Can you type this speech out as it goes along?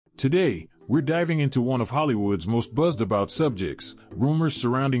Today, we're diving into one of Hollywood's most buzzed about subjects, rumors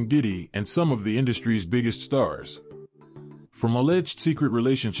surrounding Diddy and some of the industry's biggest stars. From alleged secret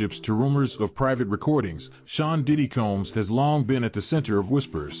relationships to rumors of private recordings, Sean Diddy Combs has long been at the center of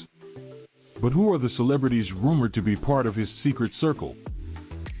whispers. But who are the celebrities rumored to be part of his secret circle?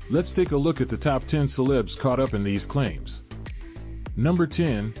 Let's take a look at the top 10 celebs caught up in these claims. Number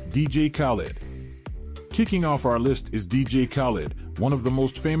 10, DJ Khaled. Kicking off our list is DJ Khaled, one of the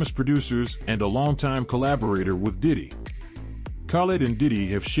most famous producers and a longtime collaborator with Diddy. Khaled and Diddy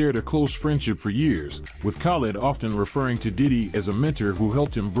have shared a close friendship for years, with Khaled often referring to Diddy as a mentor who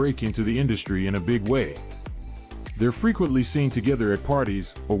helped him break into the industry in a big way. They're frequently seen together at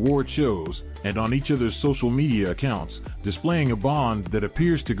parties, award shows, and on each other's social media accounts, displaying a bond that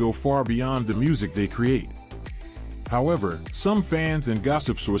appears to go far beyond the music they create. However, some fans and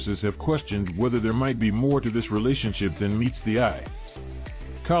gossip sources have questioned whether there might be more to this relationship than meets the eye.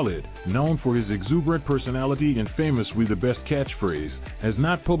 Khaled, known for his exuberant personality and famous "We the Best" catchphrase, has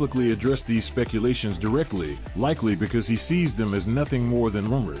not publicly addressed these speculations directly, likely because he sees them as nothing more than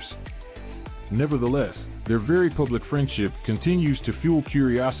rumors. Nevertheless, their very public friendship continues to fuel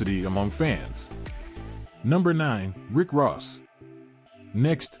curiosity among fans. Number 9, Rick Ross.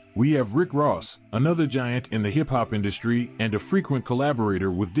 Next, we have Rick Ross, another giant in the hip-hop industry and a frequent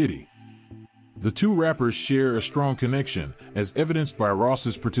collaborator with Diddy. The two rappers share a strong connection, as evidenced by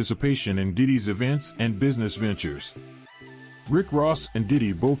Ross's participation in Diddy's events and business ventures. Rick Ross and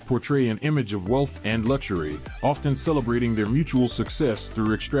Diddy both portray an image of wealth and luxury, often celebrating their mutual success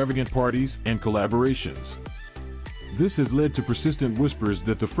through extravagant parties and collaborations. This has led to persistent whispers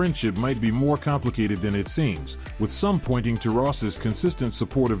that the friendship might be more complicated than it seems, with some pointing to Ross's consistent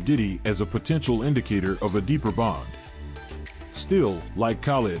support of Diddy as a potential indicator of a deeper bond. Still, like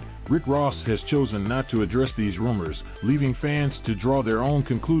Khaled, Rick Ross has chosen not to address these rumors, leaving fans to draw their own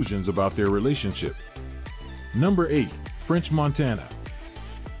conclusions about their relationship. Number 8, French Montana.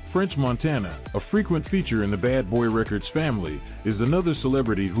 French Montana, a frequent feature in the Bad Boy Records family, is another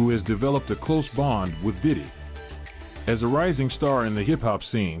celebrity who has developed a close bond with Diddy. As a rising star in the hip-hop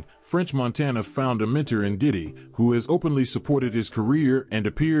scene, French Montana found a mentor in Diddy, who has openly supported his career and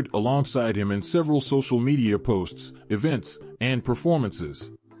appeared alongside him in several social media posts, events, and performances.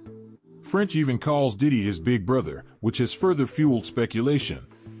 French even calls Diddy his big brother, which has further fueled speculation.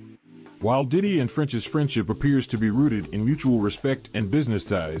 While Diddy and French's friendship appears to be rooted in mutual respect and business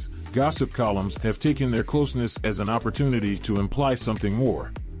ties, gossip columns have taken their closeness as an opportunity to imply something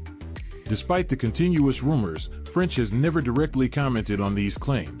more. Despite the continuous rumors, French has never directly commented on these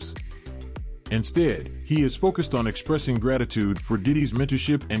claims. Instead, he is focused on expressing gratitude for Diddy's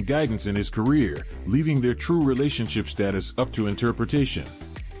mentorship and guidance in his career, leaving their true relationship status up to interpretation.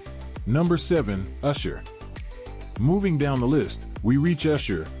 Number 7, Usher. Moving down the list, we reach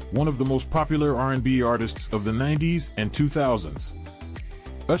Usher, one of the most popular R&B artists of the 90s and 2000s.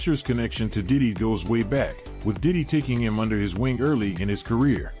 Usher's connection to Diddy goes way back, with Diddy taking him under his wing early in his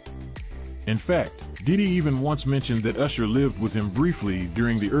career. In fact, Diddy even once mentioned that Usher lived with him briefly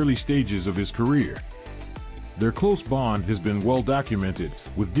during the early stages of his career. Their close bond has been well documented,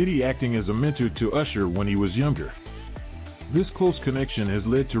 with Diddy acting as a mentor to Usher when he was younger. This close connection has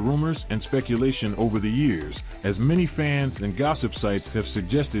led to rumors and speculation over the years, as many fans and gossip sites have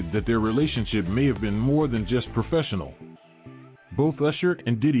suggested that their relationship may have been more than just professional. Both Usher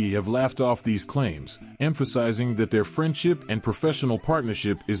and Diddy have laughed off these claims, emphasizing that their friendship and professional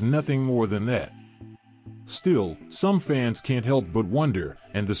partnership is nothing more than that. Still, some fans can't help but wonder,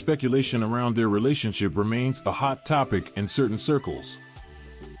 and the speculation around their relationship remains a hot topic in certain circles.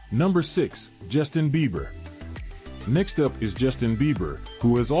 Number 6, Justin Bieber. Next up is Justin Bieber,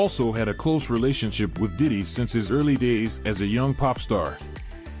 who has also had a close relationship with Diddy since his early days as a young pop star.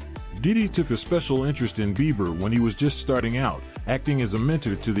 Diddy took a special interest in Bieber when he was just starting out, acting as a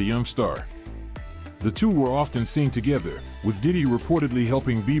mentor to the young star. The two were often seen together, with Diddy reportedly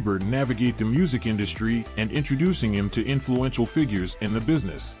helping Bieber navigate the music industry and introducing him to influential figures in the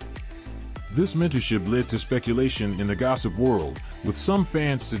business. This mentorship led to speculation in the gossip world, with some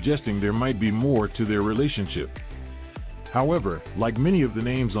fans suggesting there might be more to their relationship. However, like many of the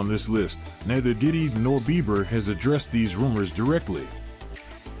names on this list, neither Diddy nor Bieber has addressed these rumors directly.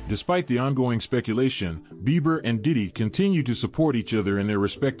 Despite the ongoing speculation, Bieber and Diddy continue to support each other in their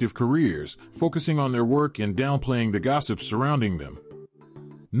respective careers, focusing on their work and downplaying the gossip surrounding them.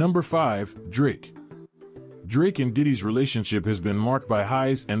 Number 5, Drake. Drake and Diddy's relationship has been marked by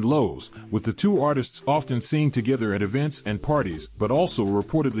highs and lows, with the two artists often seen together at events and parties, but also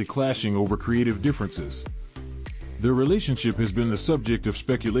reportedly clashing over creative differences. Their relationship has been the subject of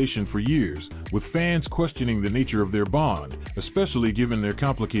speculation for years, with fans questioning the nature of their bond, especially given their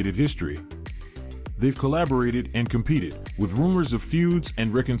complicated history. They've collaborated and competed, with rumors of feuds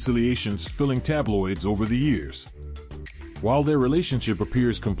and reconciliations filling tabloids over the years. While their relationship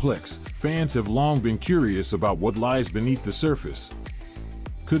appears complex, fans have long been curious about what lies beneath the surface.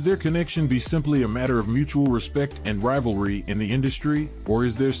 Could their connection be simply a matter of mutual respect and rivalry in the industry, or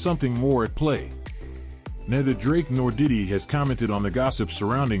is there something more at play? Neither Drake nor Diddy has commented on the gossip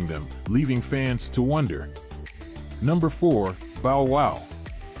surrounding them, leaving fans to wonder. Number 4, Bow Wow.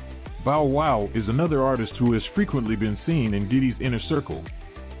 Bow Wow is another artist who has frequently been seen in Diddy's inner circle.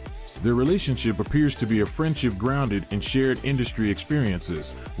 Their relationship appears to be a friendship grounded in shared industry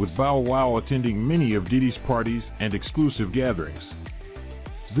experiences, with Bow Wow attending many of Diddy's parties and exclusive gatherings.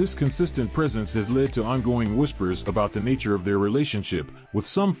 This consistent presence has led to ongoing whispers about the nature of their relationship, with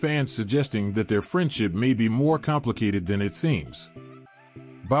some fans suggesting that their friendship may be more complicated than it seems.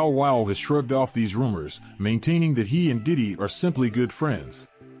 Bow Wow has shrugged off these rumors, maintaining that he and Diddy are simply good friends.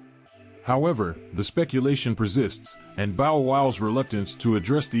 However, the speculation persists, and Bow Wow's reluctance to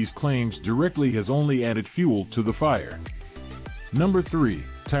address these claims directly has only added fuel to the fire. Number 3,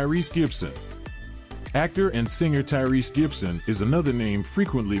 Tyrese Gibson. Actor and singer Tyrese Gibson is another name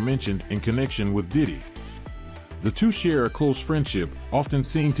frequently mentioned in connection with Diddy. The two share a close friendship, often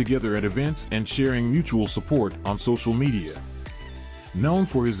seen together at events and sharing mutual support on social media. Known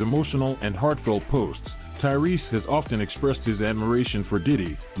for his emotional and heartfelt posts, Tyrese has often expressed his admiration for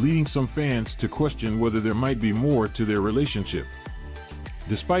Diddy, leading some fans to question whether there might be more to their relationship.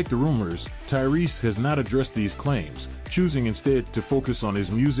 Despite the rumors, Tyrese has not addressed these claims, choosing instead to focus on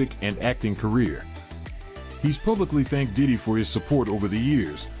his music and acting career. He's publicly thanked Diddy for his support over the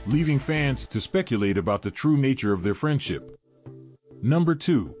years, leaving fans to speculate about the true nature of their friendship. Number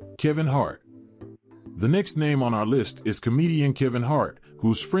 2, Kevin Hart. The next name on our list is comedian Kevin Hart,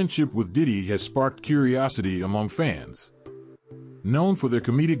 whose friendship with Diddy has sparked curiosity among fans. Known for their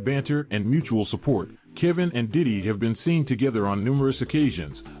comedic banter and mutual support, Kevin and Diddy have been seen together on numerous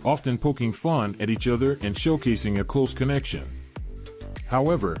occasions, often poking fun at each other and showcasing a close connection.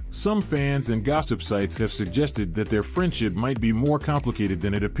 However, some fans and gossip sites have suggested that their friendship might be more complicated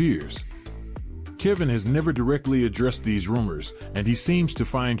than it appears. Kevin has never directly addressed these rumors, and he seems to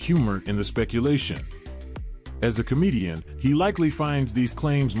find humor in the speculation. As a comedian, he likely finds these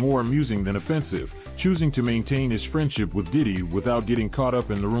claims more amusing than offensive, choosing to maintain his friendship with Diddy without getting caught up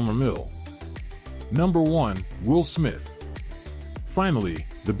in the rumor mill. Number 1, Will Smith. Finally,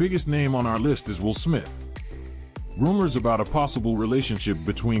 the biggest name on our list is Will Smith. Rumors about a possible relationship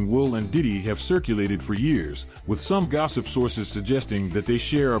between Will and Diddy have circulated for years, with some gossip sources suggesting that they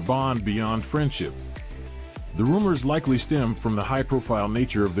share a bond beyond friendship. The rumors likely stem from the high-profile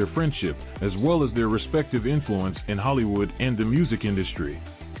nature of their friendship, as well as their respective influence in Hollywood and the music industry.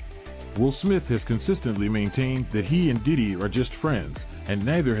 Will Smith has consistently maintained that he and Diddy are just friends, and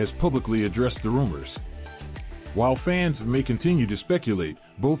neither has publicly addressed the rumors. While fans may continue to speculate,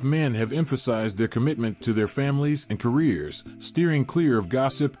 both men have emphasized their commitment to their families and careers, steering clear of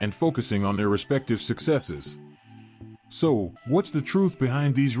gossip and focusing on their respective successes. So, what's the truth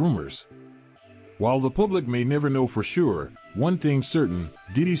behind these rumors? While the public may never know for sure, one thing's certain: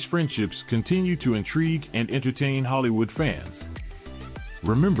 Diddy's friendships continue to intrigue and entertain Hollywood fans.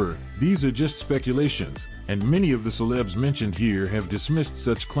 Remember, these are just speculations, and many of the celebs mentioned here have dismissed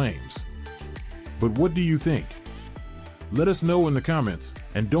such claims. But what do you think? Let us know in the comments,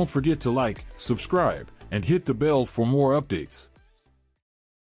 and don't forget to like, subscribe, and hit the bell for more updates.